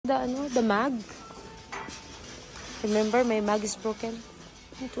the mag. Remember, my mag is broken.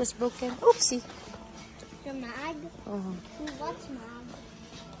 It was broken. Oopsie. The mag? Oh. What's mag?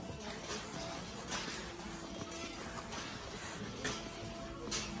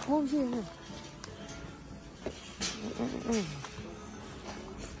 Oh, here.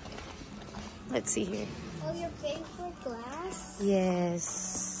 Let's see here. Oh, you're paying for glass?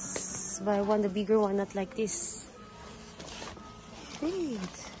 Yes. But I want the bigger one, not like this. Wait.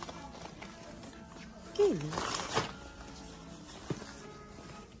 Okay.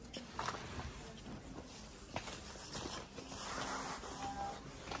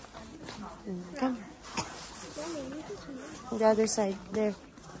 Come. The other side, there.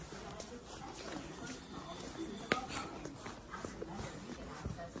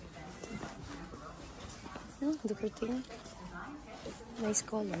 The curtain. Nice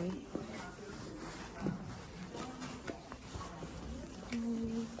color.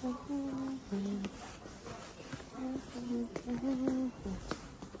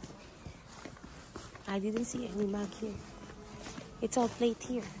 I didn't see any mug here. It's all plate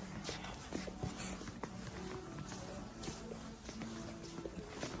here.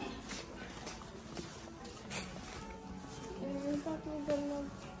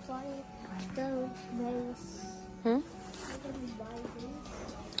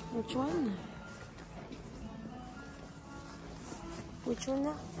 Which one? Which one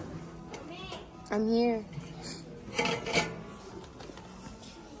now? I'm here.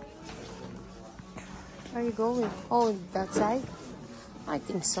 Where are you going? Oh, that side? I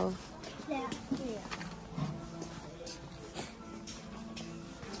think so. Yeah.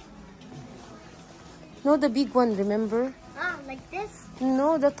 No, the big one, remember? Ah, like this?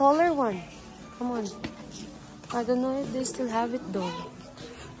 No, the taller one. Come on. I don't know if they still have it though.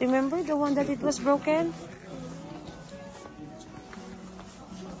 Remember the one that it was broken?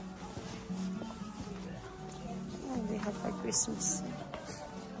 Oh, they have for Christmas.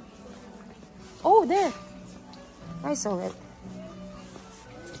 Oh, there. I saw it.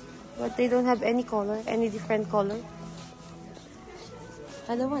 But they don't have any color, any different color.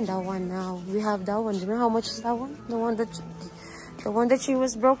 I don't want that one now. We have that one. Remember how much is that one? The one that she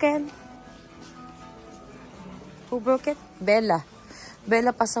was broken? Who broke it? Bella.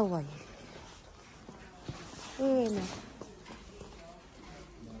 Bella Pasaway.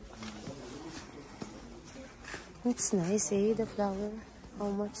 It's nice, eh? The flower. How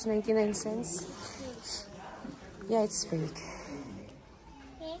much? 99 cents? Yeah, it's fake.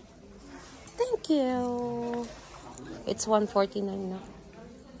 Thank you. It's 149 now.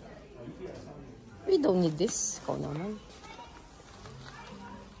 We don't need this. Ikaw naman.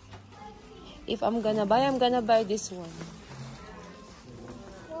 If I'm gonna buy this one.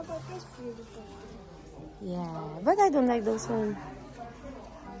 What about this beautiful? Yeah, but I don't like those one.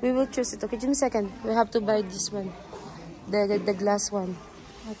 We will choose it. Okay, give me a second. We have to buy this one. The glass one.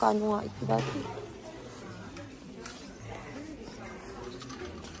 Magkano nga ito dati?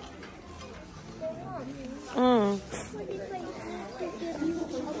 A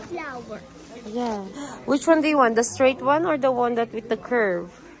flower. Yeah. Which one do you want? The straight one or the one that with the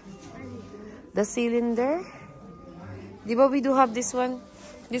curve? The cylinder? Di ba we do have this one?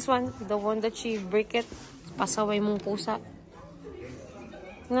 This one, the one that she break it. Pasaway mong pusa.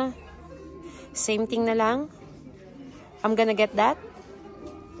 Na? Same thing na lang? I'm gonna get that?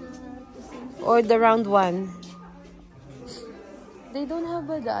 Or the round one? They don't have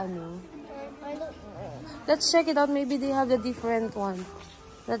the ano. I don't know. Let's check it out. Maybe they have the different one.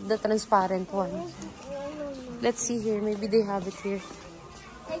 Not the transparent one. Let's see here. Maybe they have it here.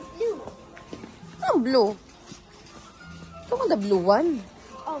 Like blue. Oh, blue. Don't want the blue one.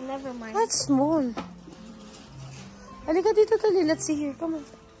 Oh, never mind. That's small. Halika dito, Tali. Let's see here. Come on.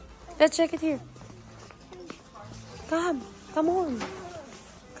 Let's check it here. Come. Come on.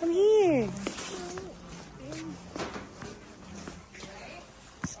 Come here.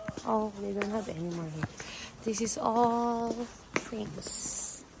 Oh, they don't have any more here. This is all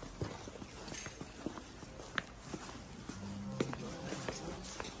things.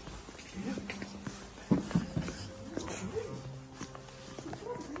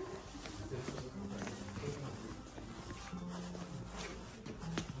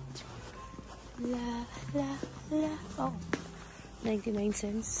 La, la, la. Oh, 99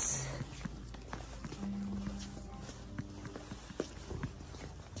 cents.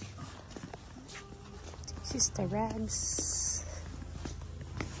 This is the rags.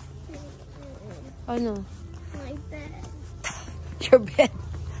 Oh no. My bed. Your bed.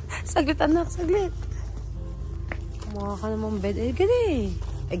 Saglit anak, saglit. Mukha ka naman bed. Eh, gede.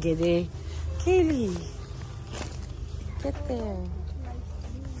 Eh, gede. Kaylee. Get there.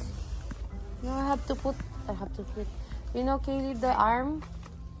 No, I have to put. You know, Kaylee, the arm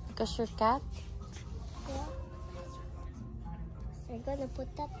because your cat. Yeah. I'm gonna put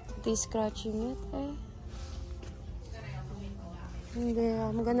that. They scratching it. Eh? Hindi,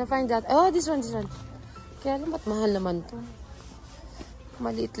 I'm gonna find that. Oh, this one. Kaya alam ba't mahal naman to?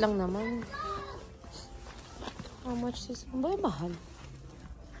 Maliit lang naman. How much this one? Ba mahal?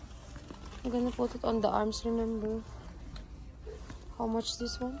 I'm gonna put it on the arms, remember? How much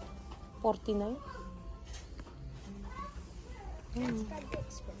this one? 49?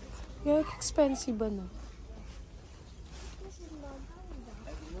 Yeah, expensive ba na?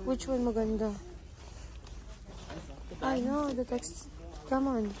 Which one maganda? I know, the text. Come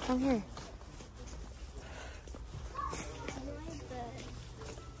on, come here.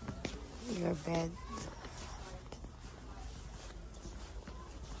 Your bed.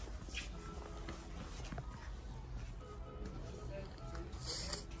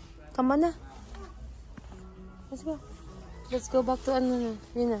 Come on na. Let's go. Let's go back to ano na.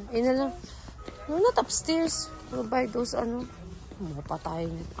 Yun na. Yun na lang. No, not upstairs. We'll buy those ano.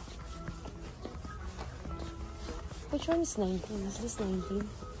 Mapatayin. Which one is 19? Is this 19?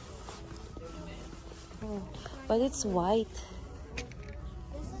 Oh, but it's white.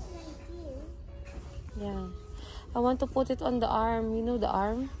 This is 19. Yeah. I want to put it on the arm. You know the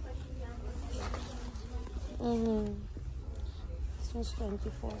arm? This one's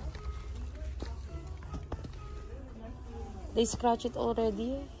 24. They scratch it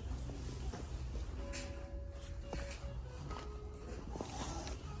already.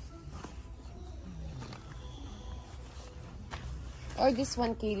 Or this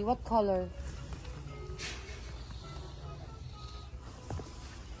one, Kaylee. What color?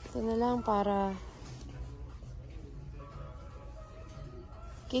 Ito na lang para...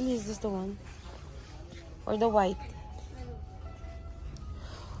 Kaylee, is this the one? Or the white?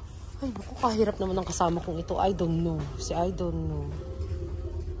 Ay, naku, kahirap naman ang kasama kong ito. I don't know. I don't know.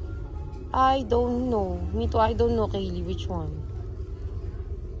 I don't know. Me too, I don't know, Kaylee, which one.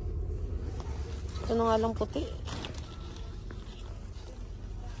 Ito na nga lang puti.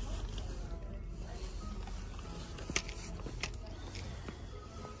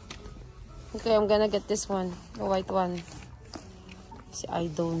 Okay, I'm gonna get this one. The white one. See,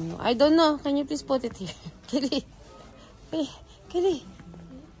 I don't know. I don't know. Can you please put it here? Kaylee. Hey, Kaylee.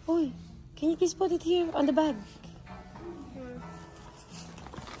 Oy, can you please put it here on the bag?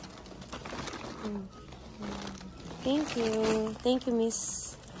 Thank you. Thank you,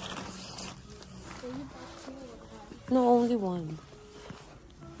 miss. No, only one.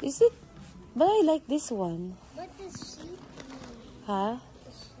 Is it? But I like this one. What does she do? Huh?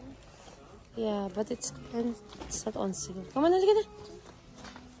 Yeah, but it's not on sale. Come on, halika na.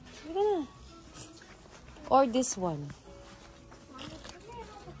 Halika na. Or this one.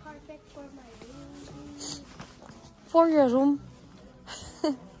 For your room.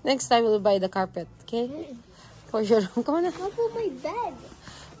 Next time we'll buy the carpet, okay? For your room. Come on na. How about my bed?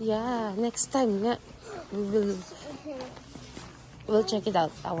 Yeah, next time. Yeah, we'll check it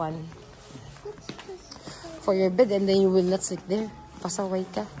out. One. For your bed, and then you will not sleep there. Pasaway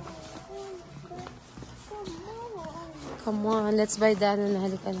ka. Come on, let's buy the ano na.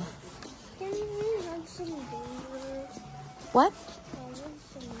 Halika na. Can we have some dinner? What? I want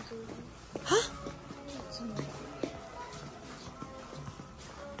some dinner. Huh?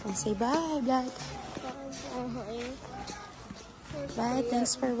 Don't say bye, vlog. Bye,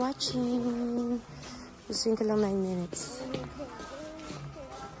 thanks for watching. Gustuin ko lang 9 minutes.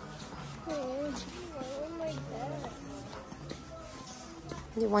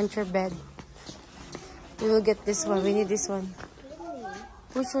 You want your bed? We will get this one. We need this one.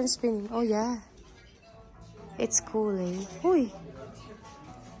 Which one's spinning? Oh, yeah. It's cool, eh? Uy.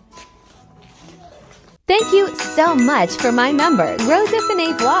 Thank you so much for my members. Rosa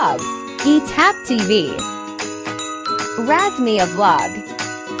Pinay Vlogs, eTap TV, Razmia Vlog,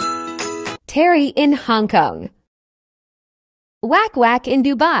 Terry in Hong Kong, Whack Whack in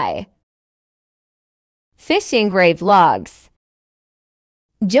Dubai, Fishing Brave Vlogs,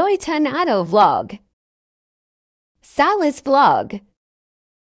 Joy Tanado Vlog, Salis Vlog,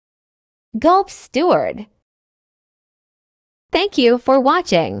 Gulp Steward. Thank you for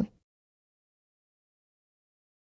watching.